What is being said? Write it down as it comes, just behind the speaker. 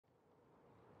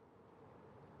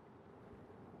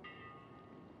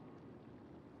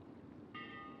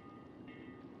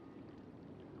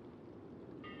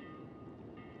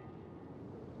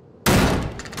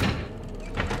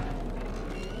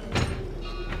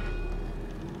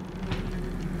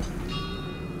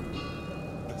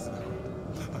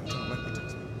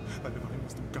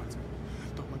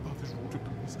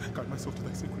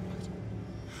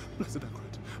Blessed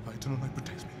Accurate, thy eternal light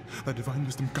protects me. Thy divine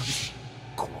wisdom guides me.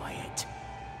 Quiet.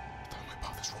 Thou my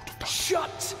path is wrought of darkness.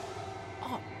 Shut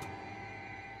up.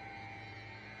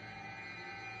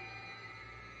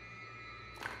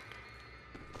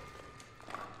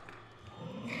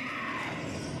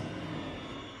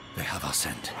 They have our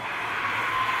scent.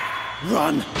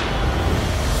 Run!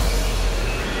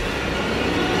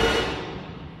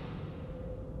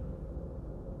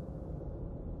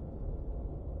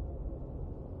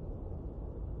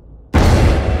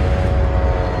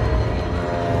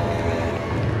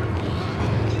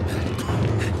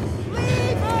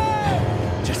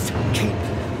 Just keep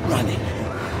running.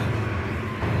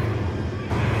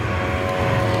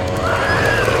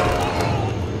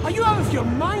 Are you out of your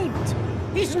mind?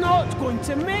 He's not going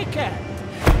to make it.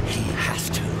 He has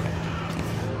to.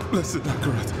 Blessed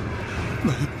Accurate,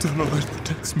 thy eternal light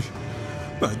protects me.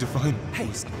 Thy divine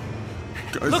wisdom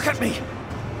guides Look at me!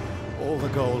 All the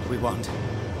gold we want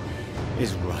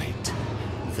is right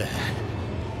there.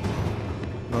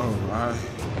 No,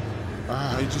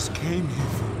 I just came here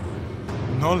for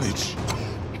knowledge.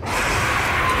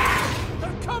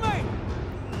 They're coming!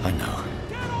 I know.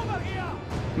 Get over here!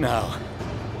 Now,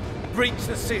 breach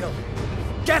the seal.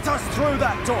 Get us through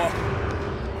that door!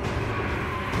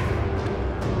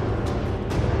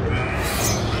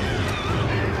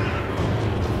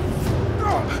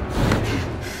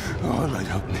 Oh, light,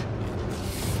 help me.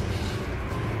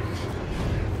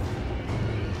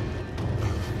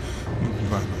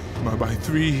 By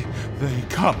three they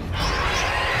come.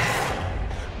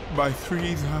 By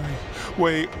three thy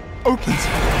way opens.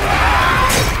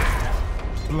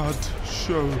 Blood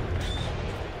showed.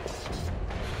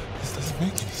 This doesn't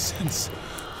make any sense.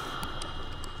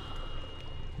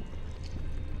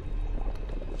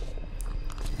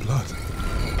 Blood.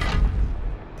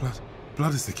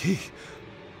 Blood is the key.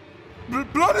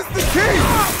 Blood is the key!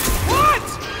 What?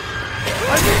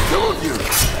 I need two of you!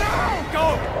 No! Go!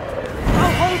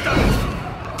 I'll hold them!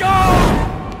 Go!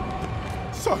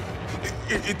 So,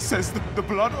 it says that the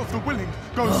blood of the willing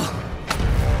goes...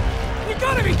 You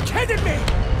gotta be kidding me!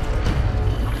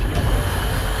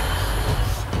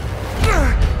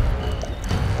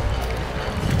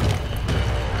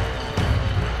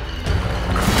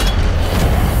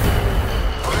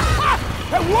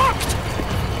 It worked!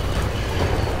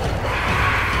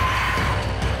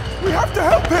 We have to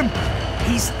help him!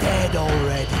 He's dead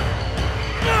already.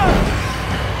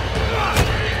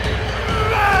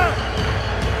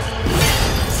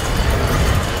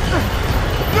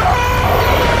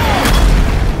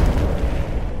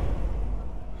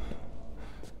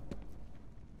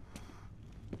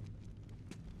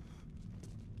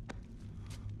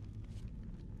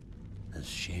 It's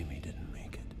a shame he didn't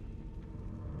make it.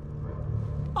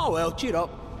 Oh well, cheer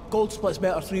up. Gold splits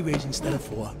better 3 ways instead of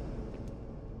 4.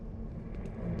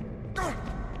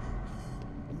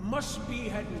 Must be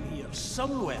hidden here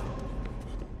somewhere.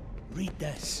 Read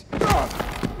this.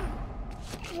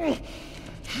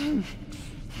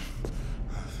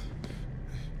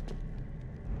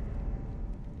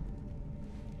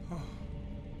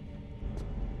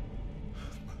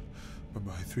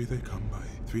 By three they come, by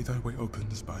three thy way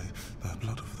opens, by the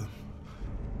blood of them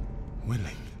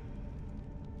willing.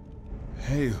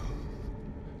 Hail.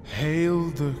 Hail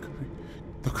the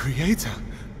Creator.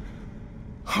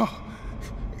 Ha!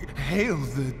 Hail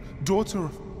the daughter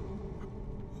of...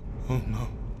 Oh no.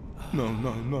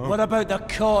 No. What about the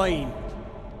coin?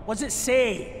 What's it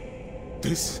say?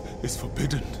 This is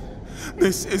forbidden.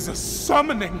 This is a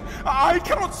summoning. I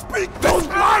cannot speak. Don't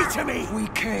lie to me! We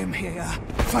came here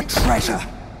for treasure.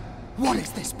 What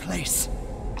is this place?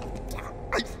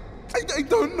 I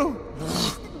don't know.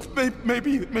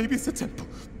 Maybe it's a temple.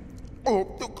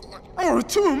 Or a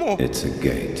tomb, or... It's a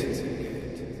gate.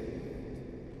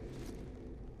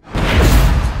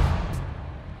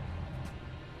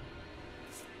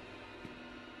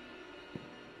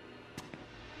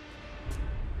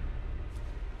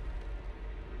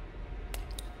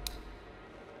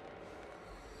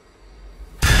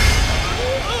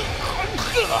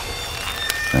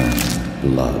 And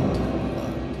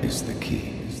blood is the key.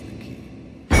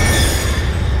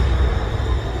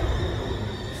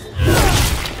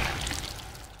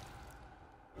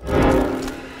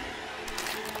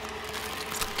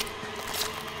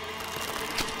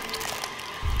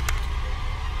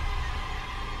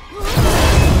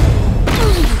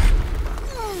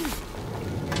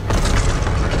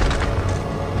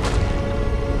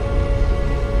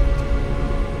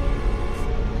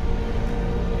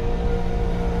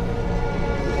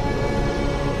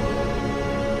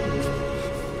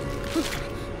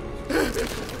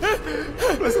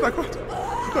 Blessed Accurate,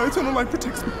 thy eternal light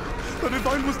protects me. The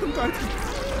divine wisdom guides me.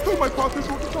 Oh, my path is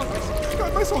wrought upon us.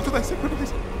 Guide my soul to thy sacred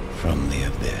ways. From the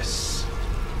abyss,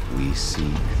 we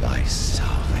seek thy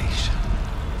salvation.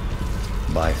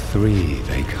 By three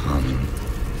they come.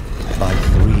 By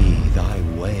three thy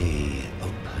way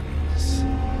opens.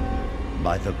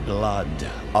 By the blood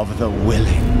of the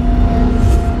willing.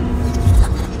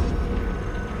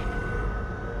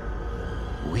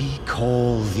 We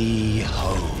call thee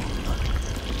home.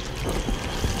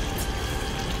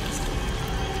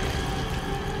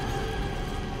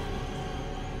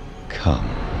 Come.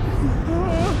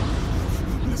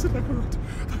 Blessed Akarat,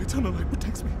 thy eternal light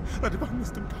protects me. Thy divine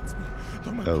wisdom guides me.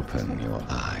 Though my Open your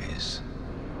eyes.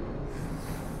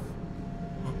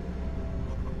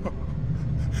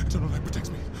 eternal light protects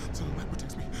me. Eternal light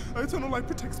protects me. Thy eternal light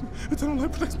protects me. Eternal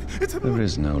light protects me. Eternal There light.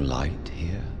 is no light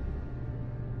here.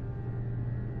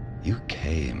 You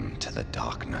came to the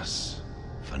darkness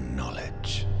for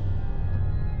knowledge.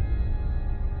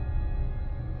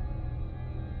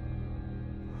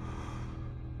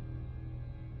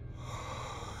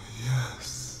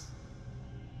 Yes.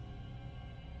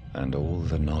 And all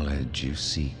the knowledge you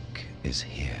seek is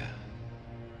here.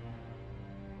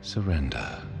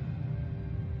 Surrender.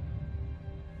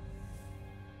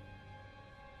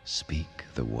 Speak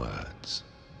the words.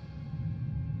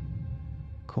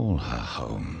 Call her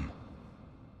home.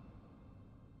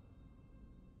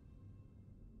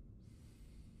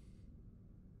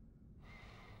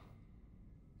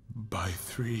 By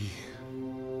three,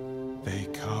 they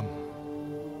come.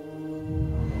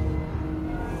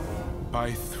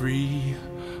 By three,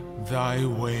 thy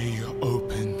way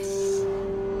opens.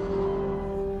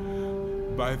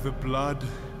 By the blood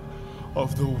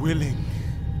of the willing,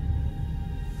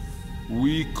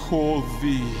 we call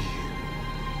thee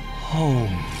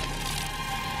home.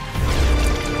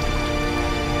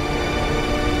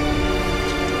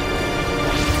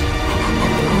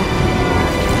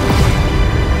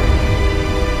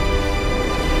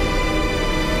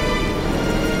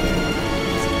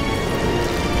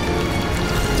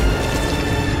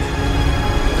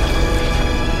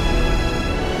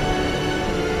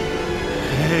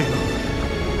 Hail,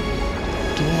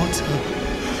 daughter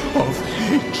of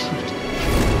hatred.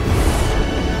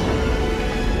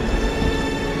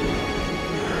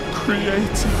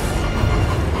 Creator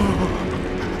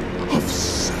of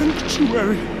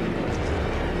sanctuary.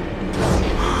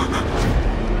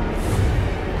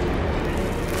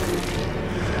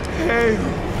 Hail,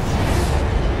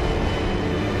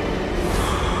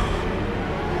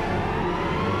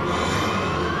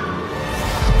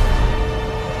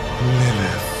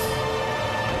 Lilith.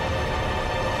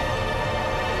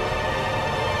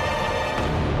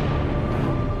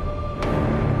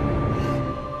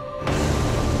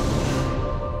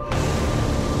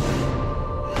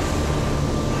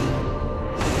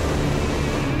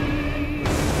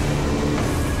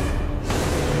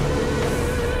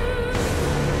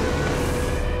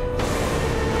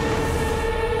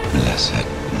 Blessed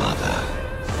Mother,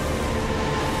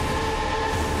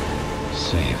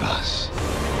 save us.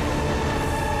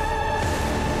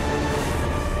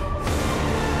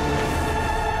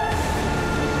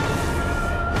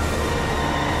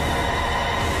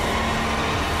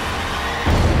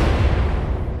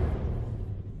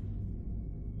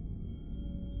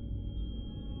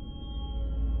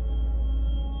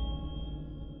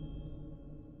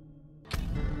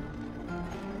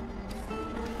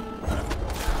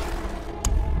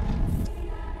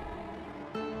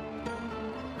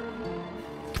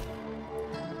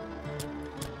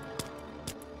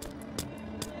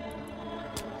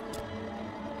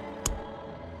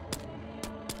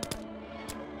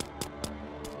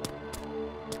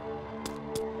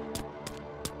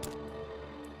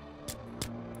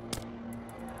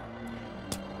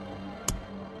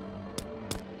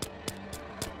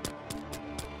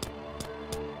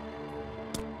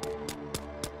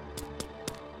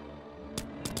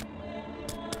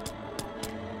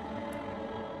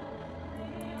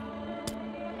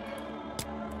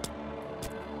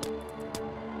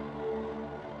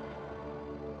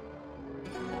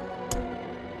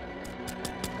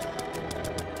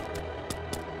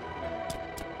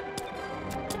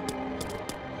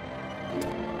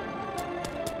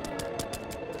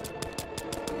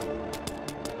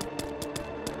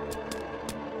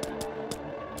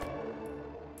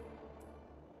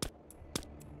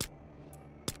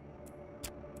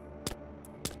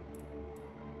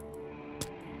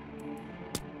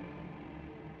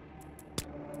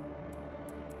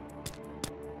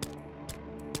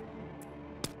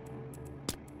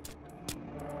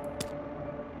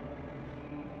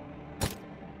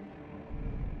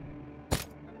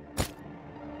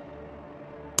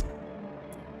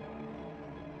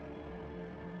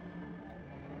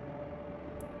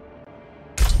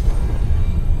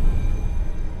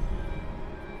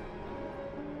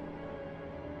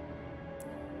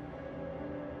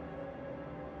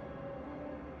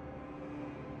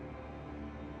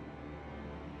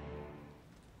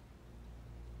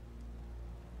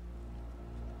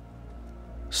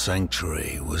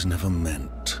 Sanctuary was never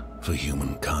meant for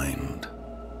humankind.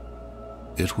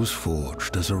 It was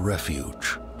forged as a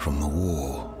refuge from the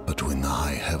war between the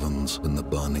high heavens and the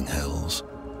burning hells.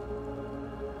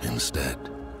 Instead,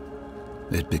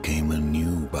 it became a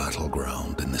new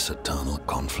battleground in this eternal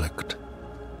conflict.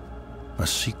 A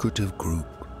secretive group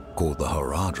called the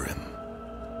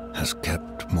Haradrim has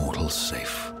kept mortals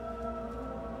safe.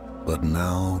 But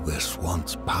now this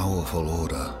once powerful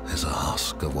order is a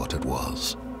husk of what it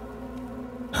was,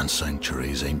 and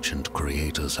Sanctuary's ancient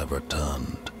creators have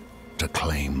returned to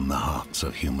claim the hearts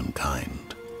of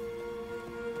humankind.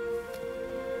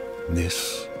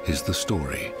 This is the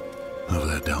story of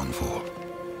their downfall.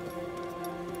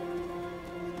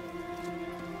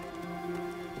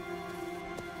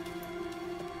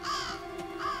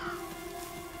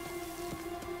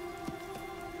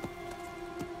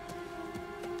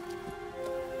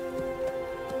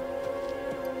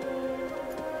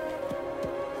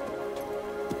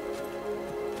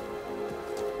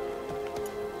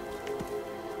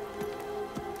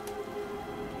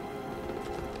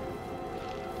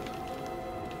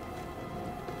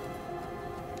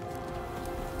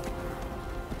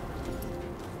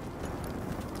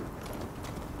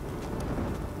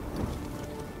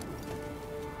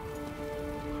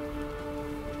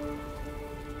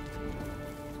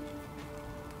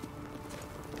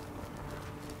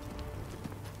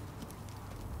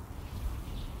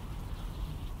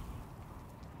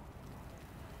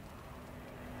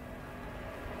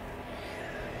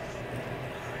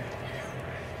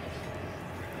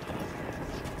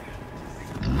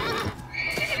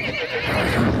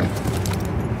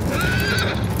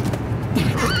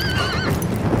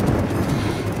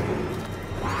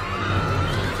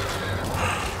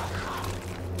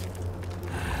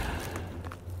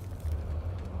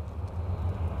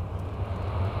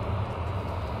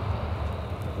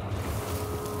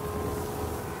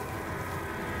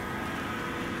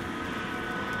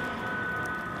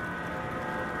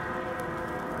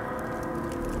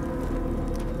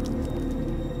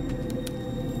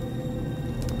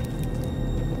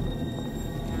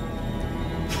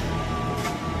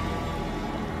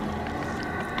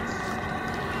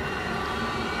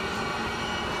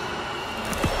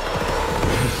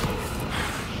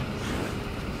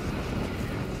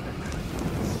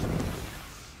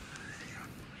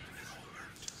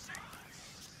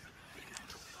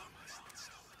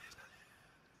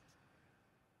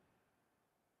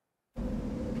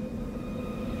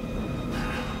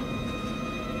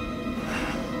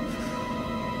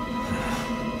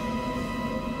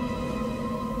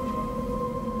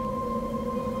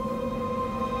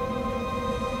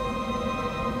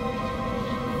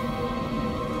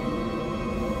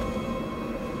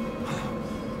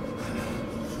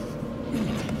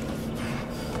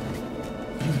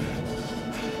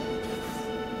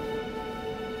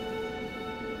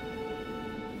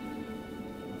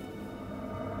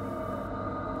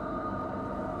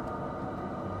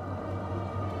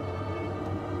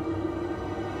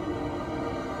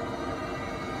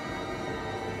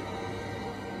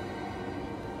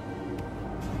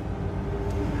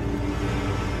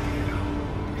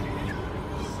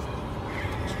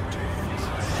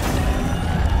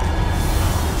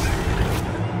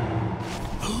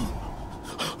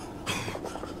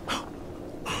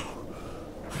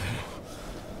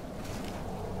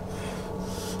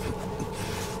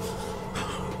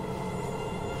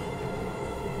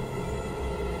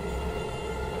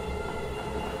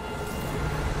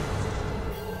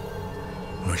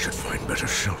 I should find better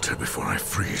shelter before I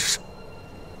freeze.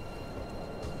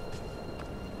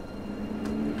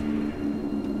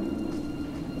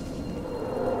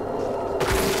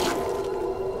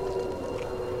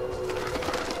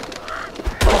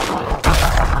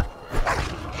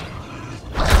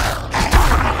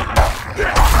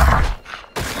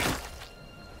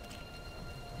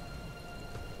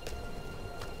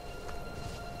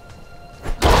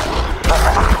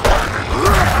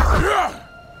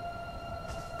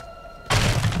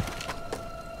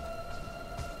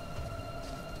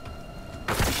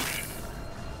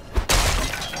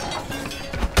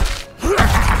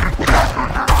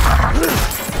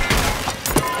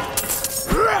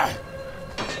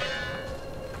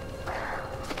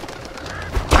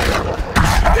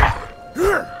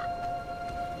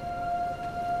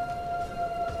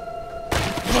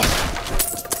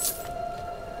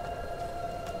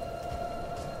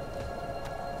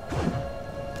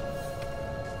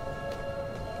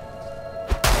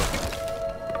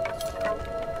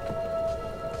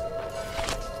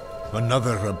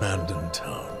 Another abandoned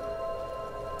town.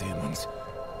 Demons.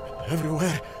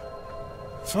 Everywhere.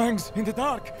 Fangs in the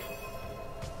dark.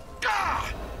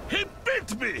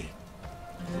 Hit me!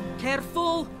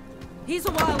 Careful! He's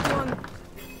a wild one.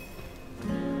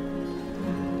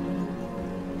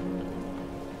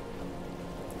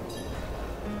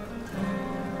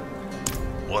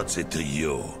 What's it to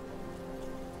you?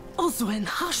 Oswen,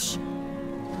 hush!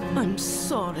 I'm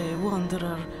sorry,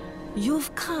 Wanderer.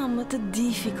 You've come at a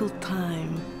difficult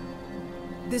time.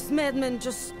 This madman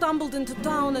just stumbled into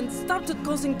town and started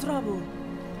causing trouble.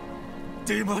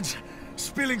 Demons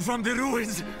spilling from the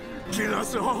ruins! Kill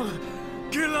us all!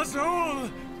 Kill us all!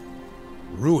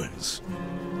 Ruins?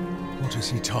 What is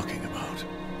he talking about?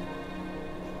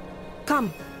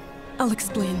 Come, I'll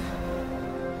explain.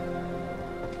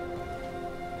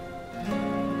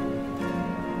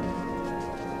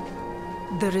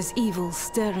 There is evil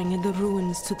staring in the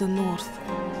ruins to the north.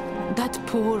 That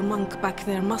poor monk back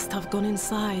there must have gone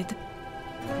inside.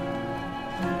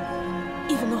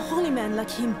 Even a holy man like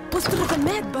him was driven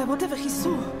mad by whatever he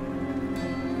saw.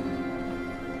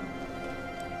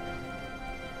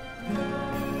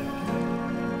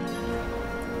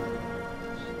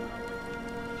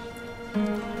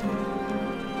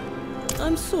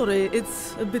 I'm sorry,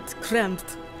 it's a bit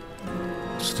cramped.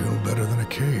 Still better than a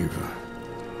cave.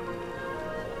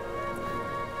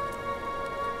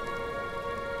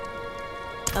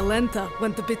 Alenta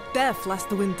went a bit deaf last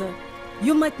winter.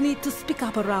 You might need to speak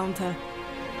up around her.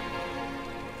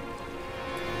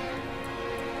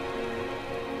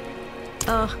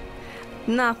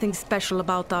 Nothing special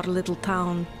about our little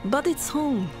town, but it's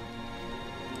home.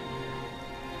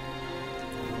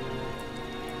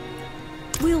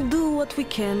 We'll do what we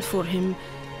can for him.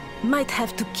 Might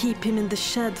have to keep him in the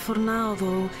shed for now,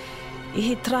 though.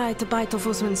 He tried to bite off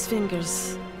Osman's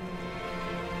fingers.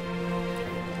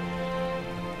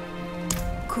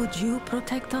 Could you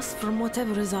protect us from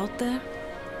whatever is out there?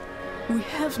 We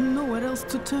have nowhere else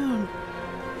to turn.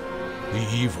 The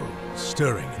evil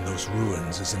stirring in those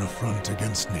ruins is an affront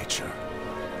against nature.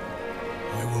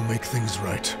 I will make things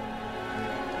right.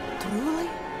 Truly?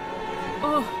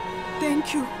 Oh,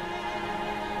 thank you.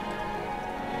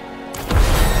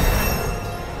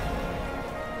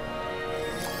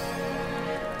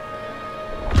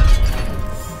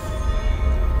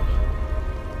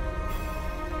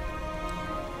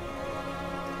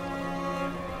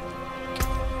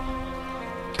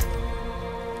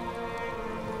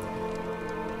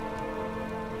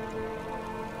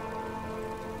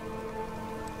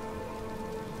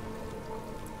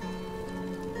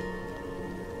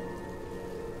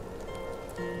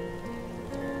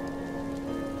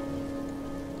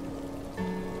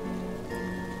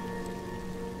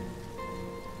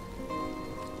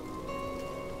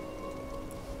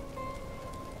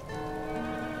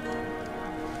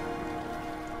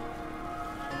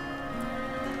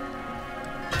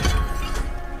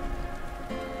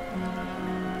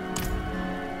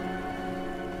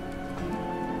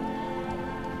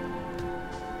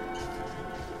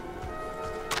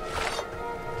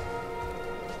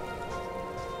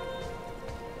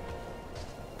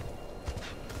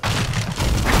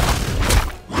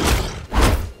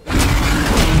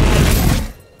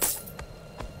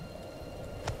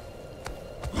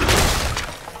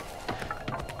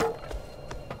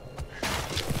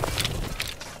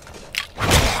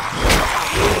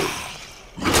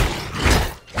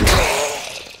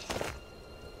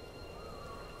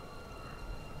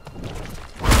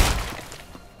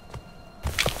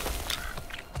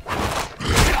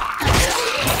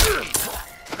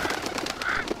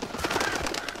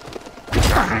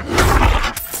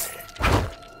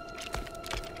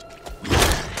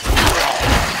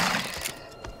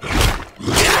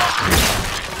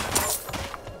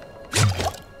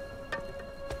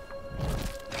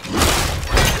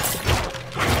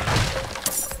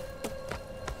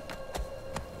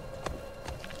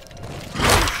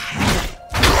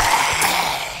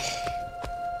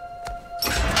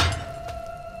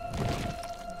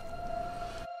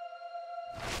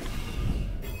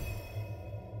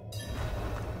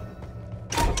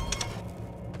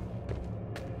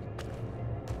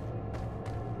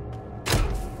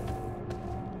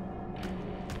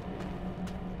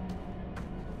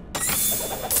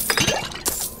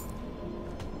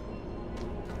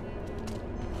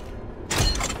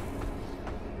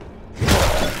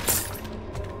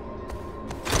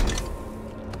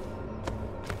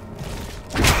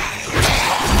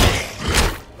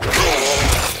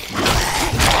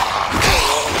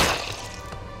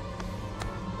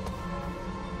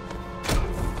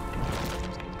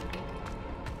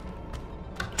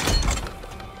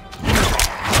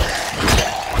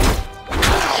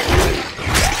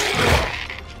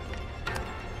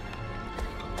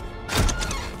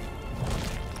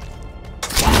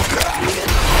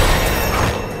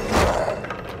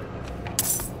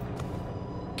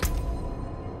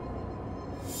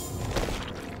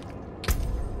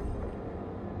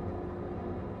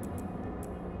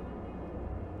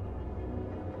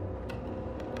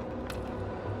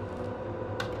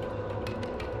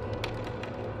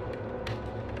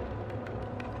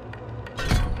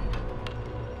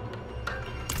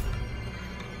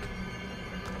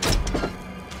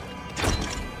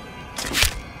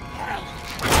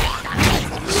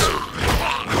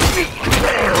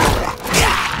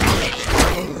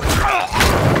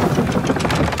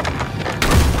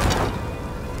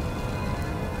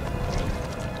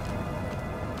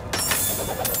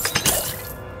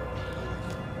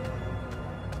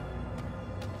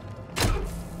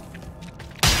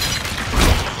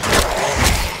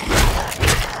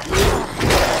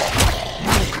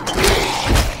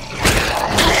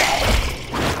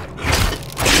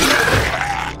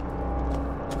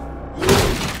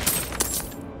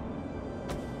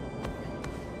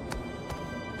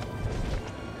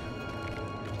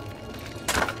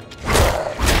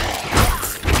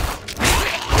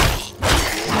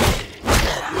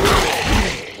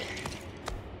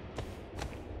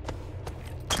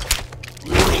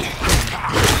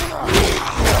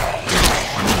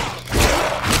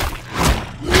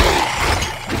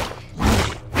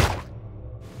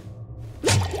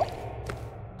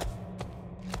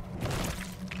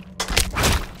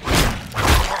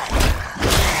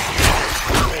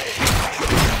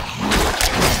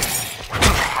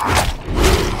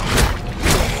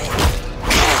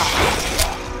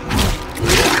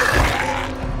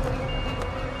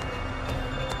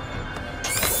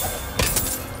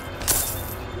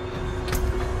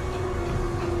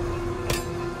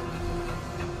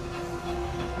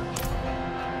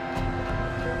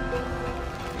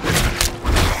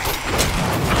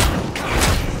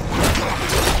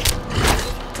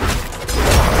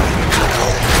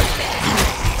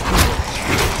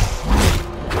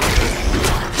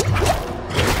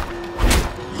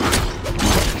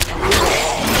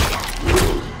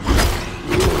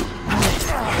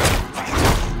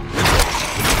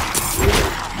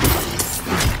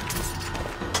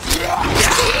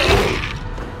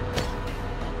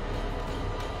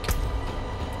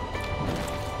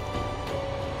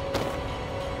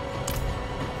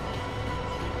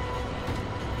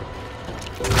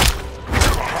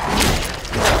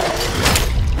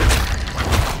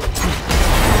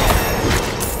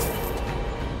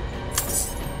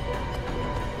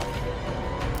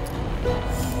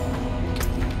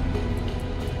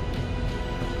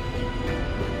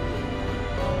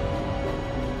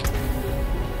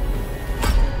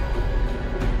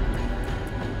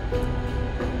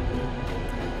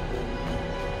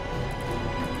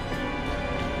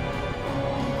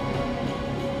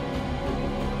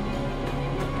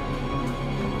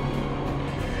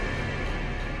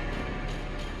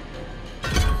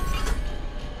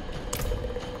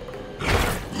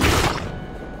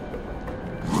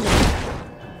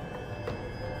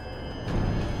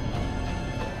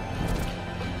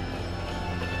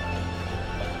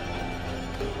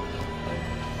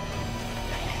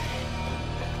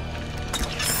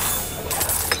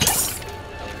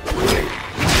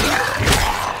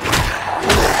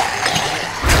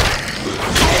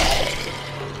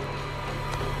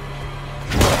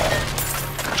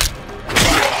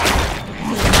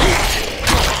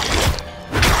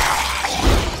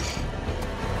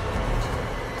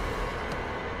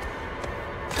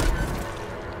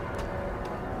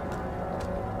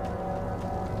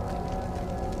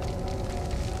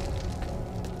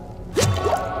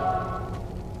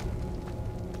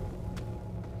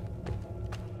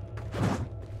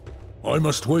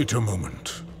 must wait a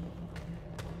moment.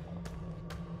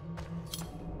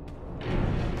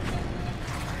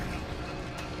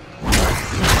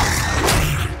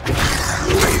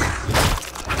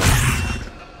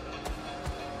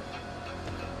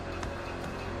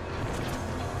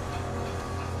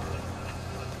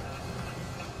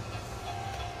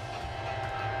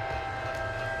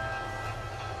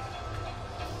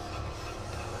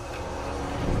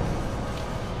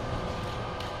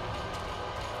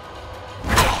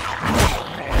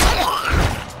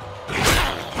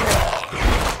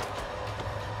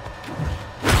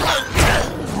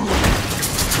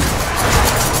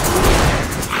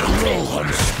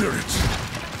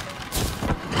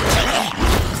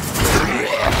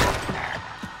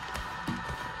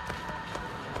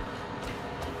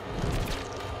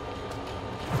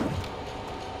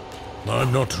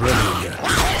 I'm not ready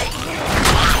yet.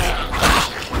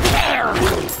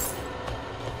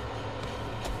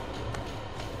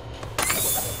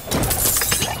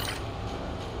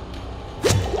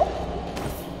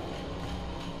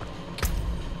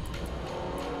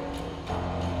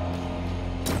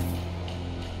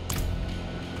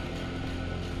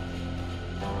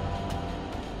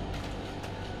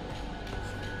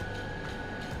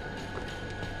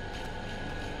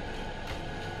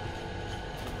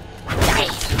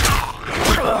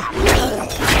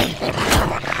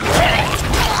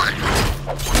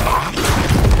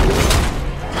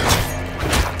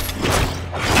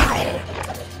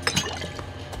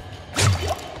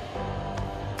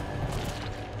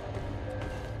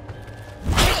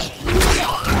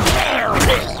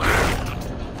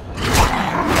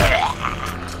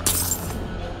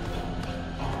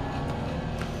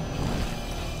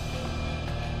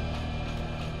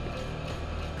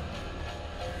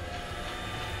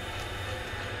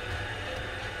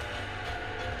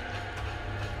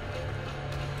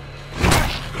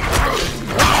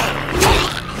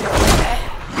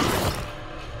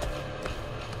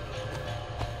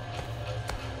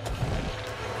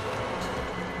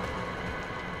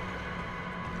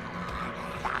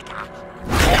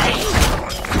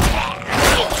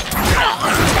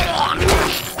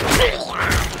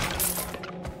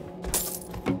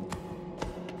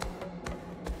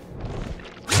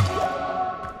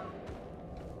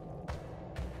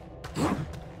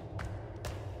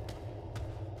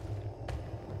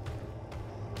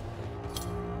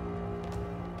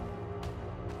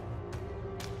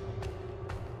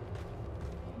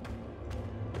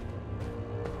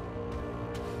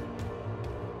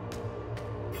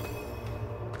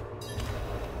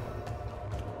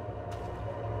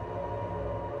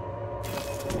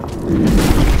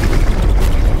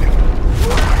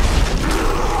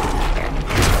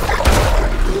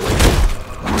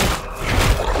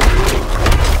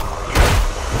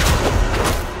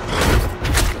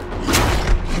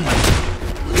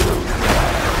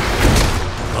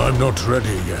 I'm not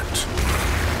ready yet.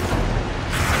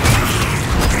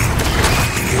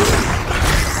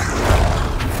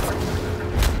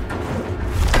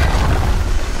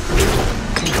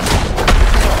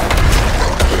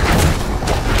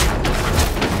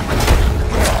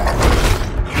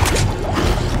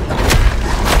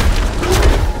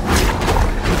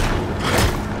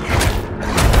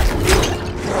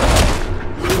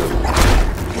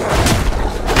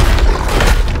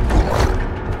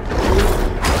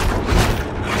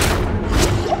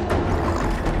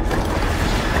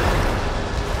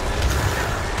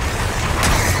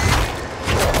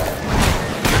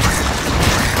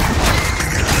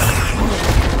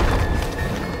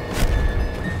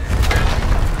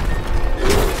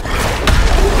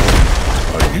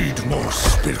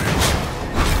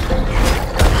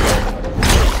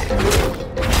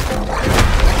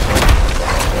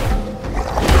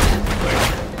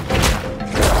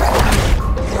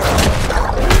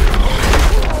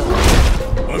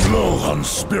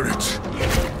 Spirit.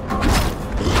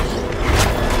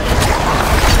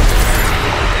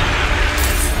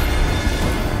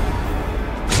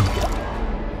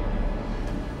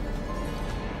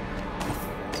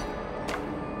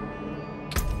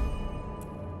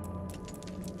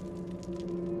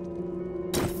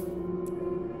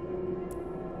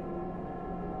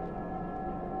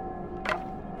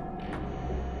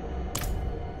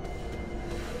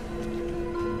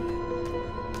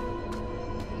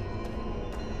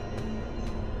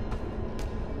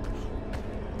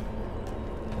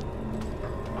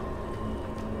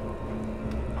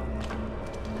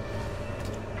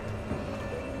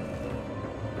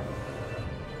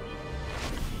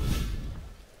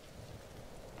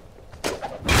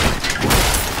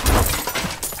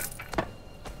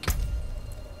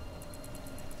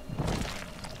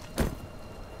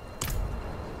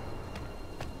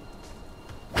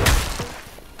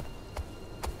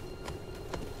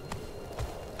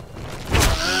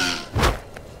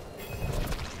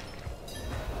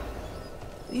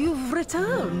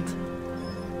 returned.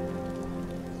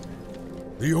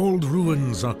 The old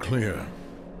ruins are clear.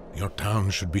 Your town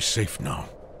should be safe now.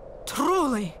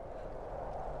 Truly.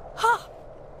 Ha!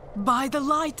 By the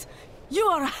light, you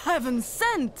are heaven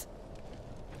sent.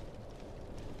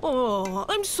 Oh,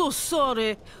 I'm so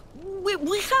sorry.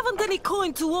 We haven't any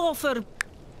coin to offer.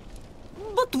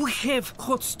 But we have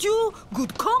hot stew,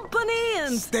 good company,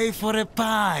 and... Stay for a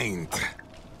pint.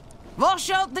 Wash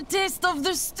out the taste of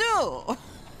the stew.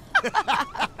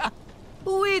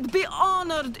 We'd be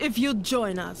honored if you'd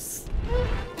join us.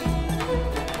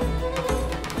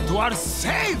 To our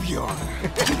savior!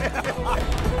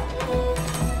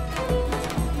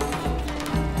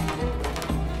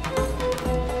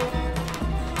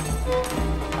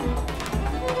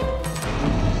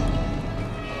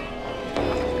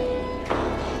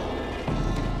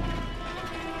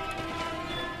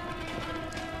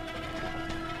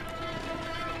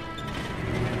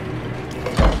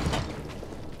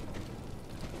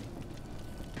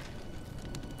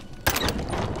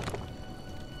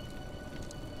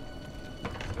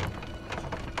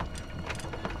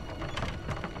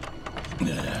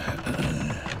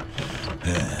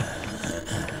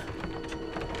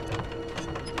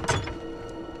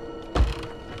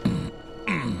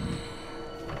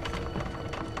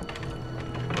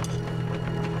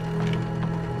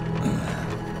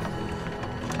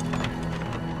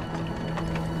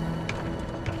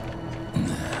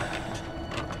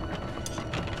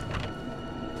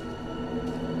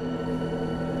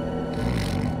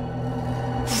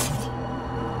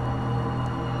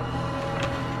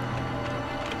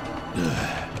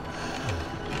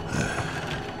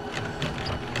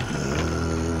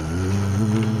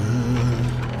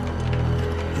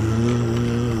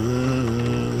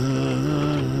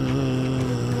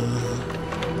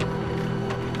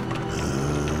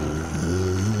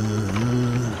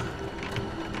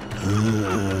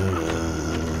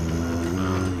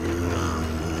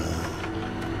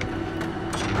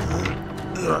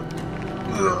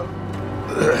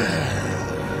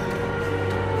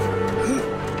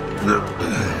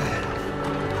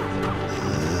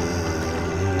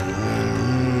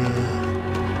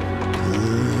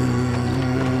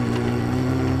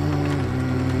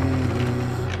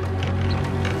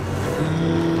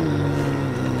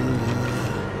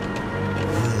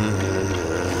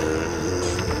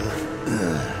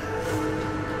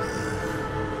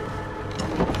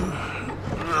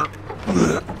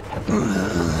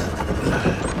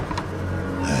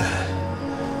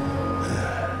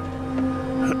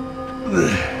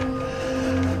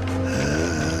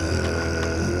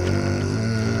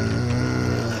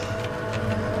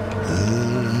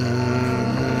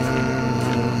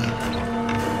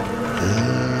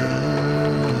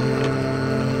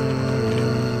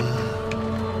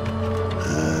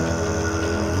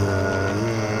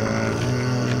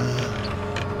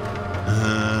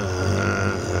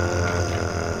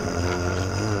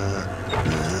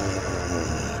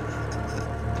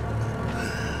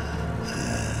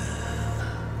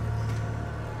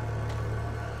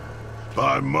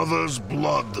 By mother's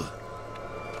blood,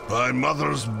 by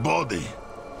mother's body,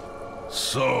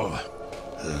 so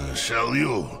shall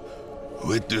you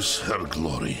witness her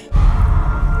glory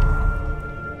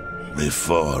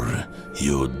before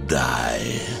you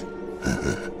die.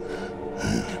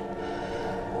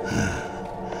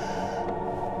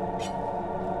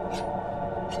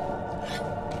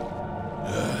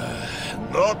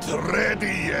 Not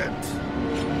ready yet.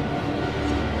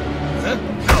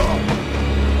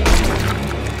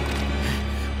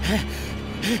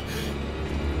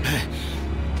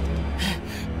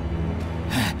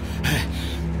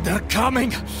 They're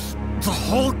coming! The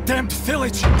whole damned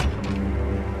village!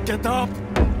 Get up!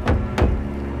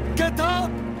 Get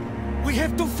up! We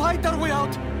have to fight our way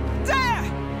out! There!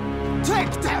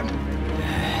 Take them!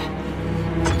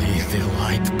 May the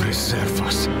light preserve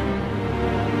us.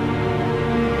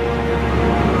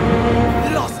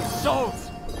 Lost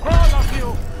souls! All of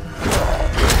you!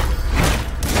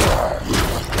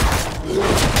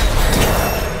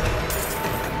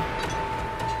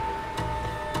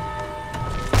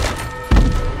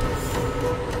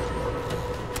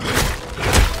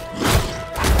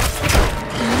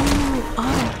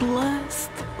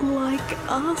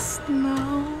 Us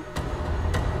now.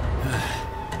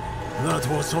 That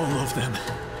was all of them.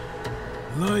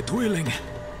 Light willing.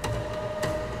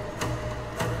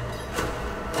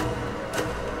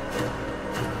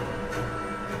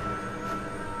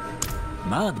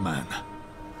 Madman.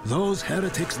 Those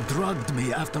heretics drugged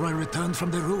me after I returned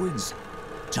from the ruins.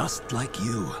 Just like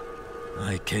you.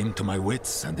 I came to my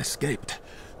wits and escaped.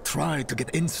 Tried to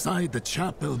get inside the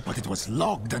chapel, but it was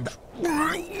locked and...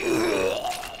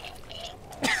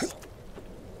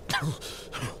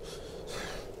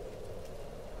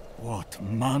 What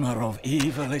manner of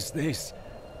evil is this?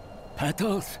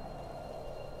 Petals?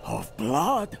 Of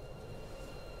blood?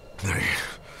 They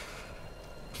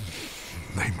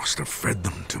must have fed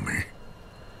them to me.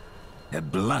 A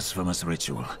blasphemous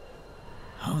ritual.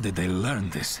 How did they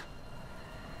learn this?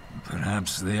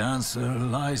 Perhaps the answer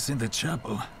lies in the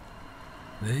chapel.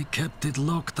 They kept it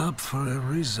locked up for a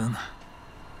reason.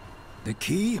 The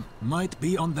key might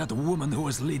be on that woman who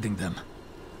was leading them.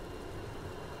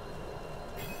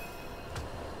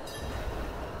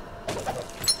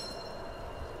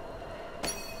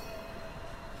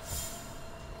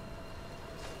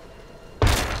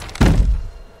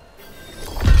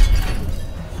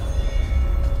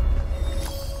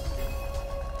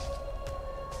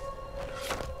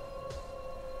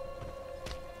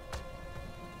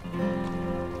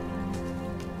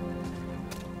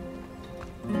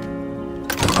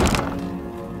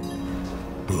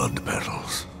 Blood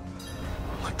petals.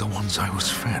 Like the ones I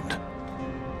was fed.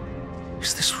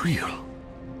 Is this real?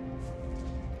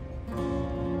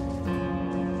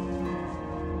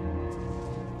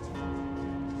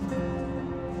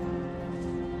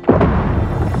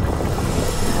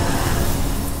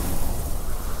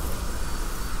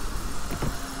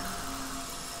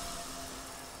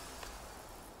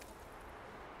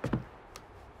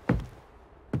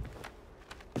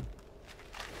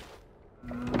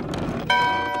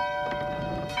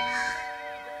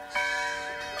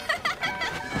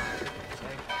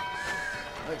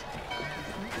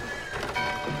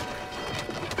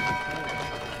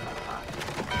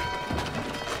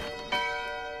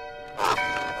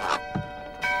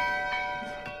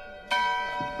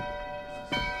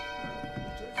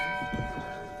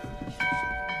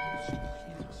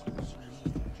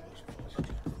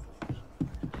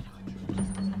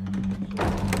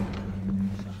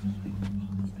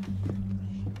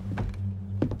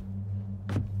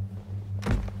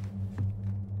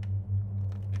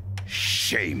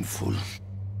 Shameful.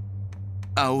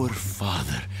 Our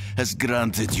Father has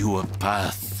granted you a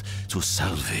path to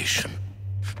salvation.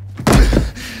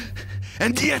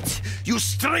 And yet, you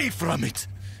stray from it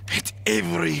at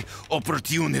every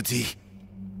opportunity.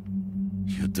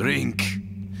 You drink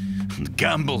and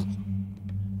gamble.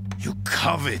 You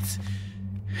covet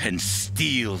and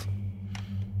steal.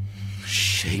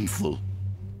 Shameful.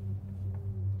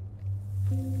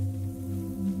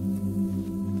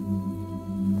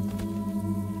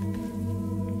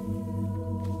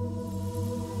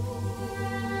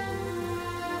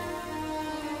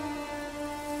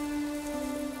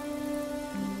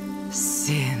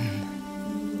 Sin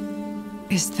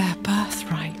is their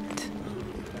birthright.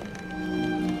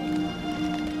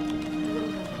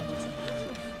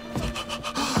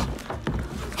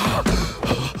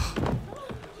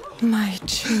 My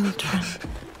children.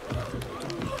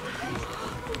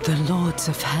 The lords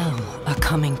of hell are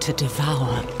coming to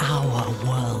devour our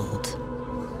world.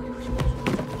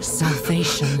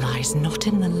 Salvation lies not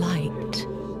in the light,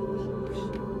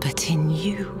 but in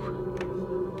you.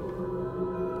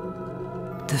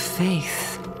 The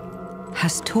faith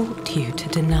has taught you to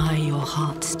deny your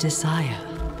heart's desire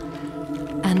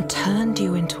and turned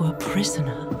you into a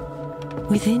prisoner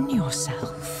within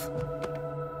yourself.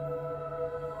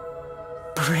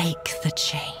 Break the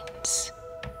chains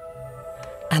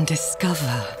and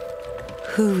discover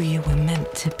who you were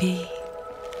meant to be.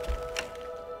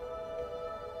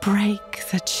 Break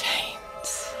the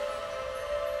chains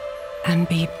and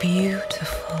be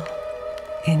beautiful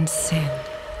in sin.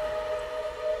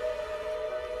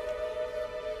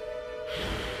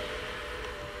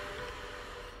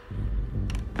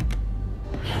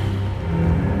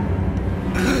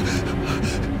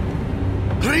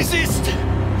 Resist!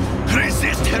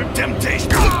 Resist her temptation!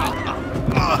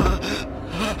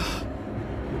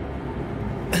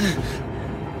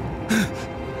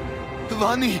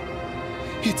 Vani,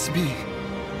 it's me.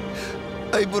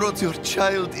 I brought your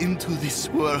child into this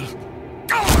world.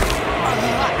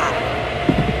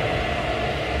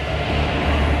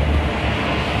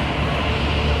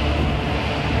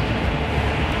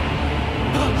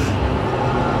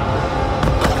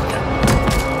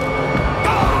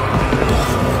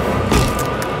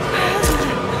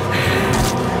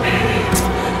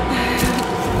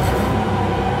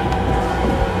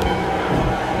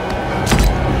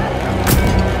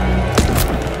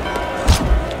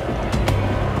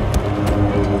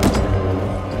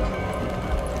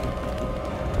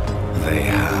 They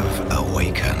have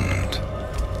awakened,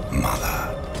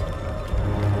 Mother.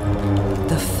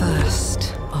 The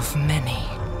first of many.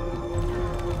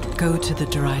 Go to the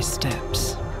dry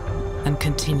steps and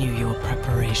continue your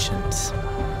preparations.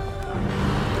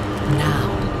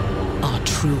 Now, our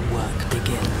true work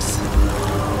begins.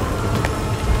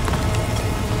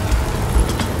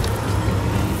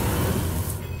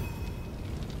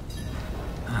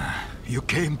 You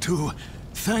came to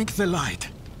thank the light.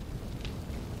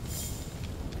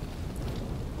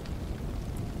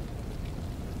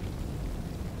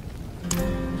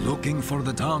 Looking for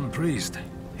the town priest.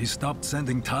 He stopped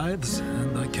sending tithes,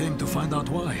 and I came to find out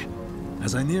why.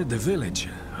 As I neared the village,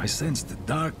 I sensed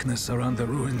darkness around the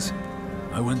ruins.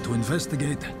 I went to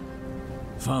investigate.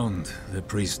 Found the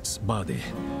priest's body.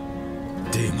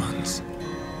 Demons.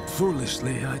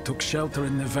 Foolishly, I took shelter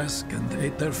in Nevesk and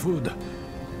ate their food.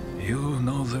 You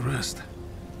know the rest.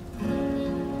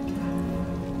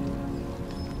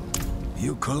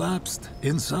 You collapsed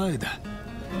inside.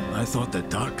 I thought the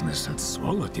darkness had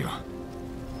swallowed you.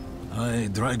 I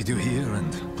dragged you here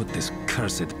and put this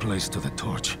cursed place to the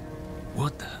torch.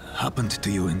 What happened to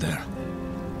you in there?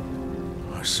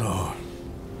 I saw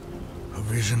a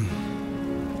vision.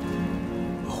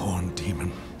 A horned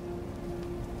demon.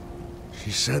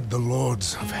 She said the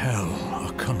lords of hell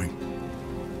are coming.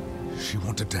 She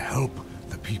wanted to help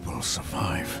the people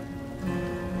survive.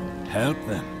 Help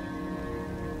them?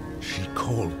 She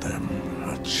called them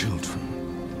her children.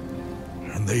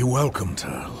 And they welcomed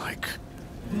her like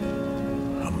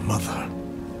a mother.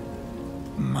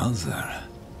 Mother?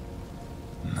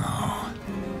 No.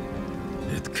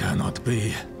 It cannot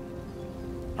be.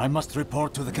 I must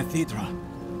report to the cathedral.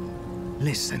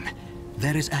 Listen,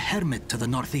 there is a hermit to the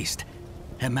northeast.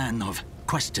 A man of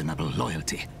questionable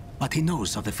loyalty, but he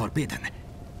knows of the forbidden.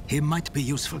 He might be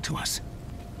useful to us.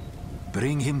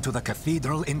 Bring him to the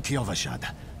cathedral in Kiovashad,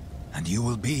 and you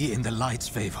will be in the light's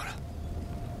favor.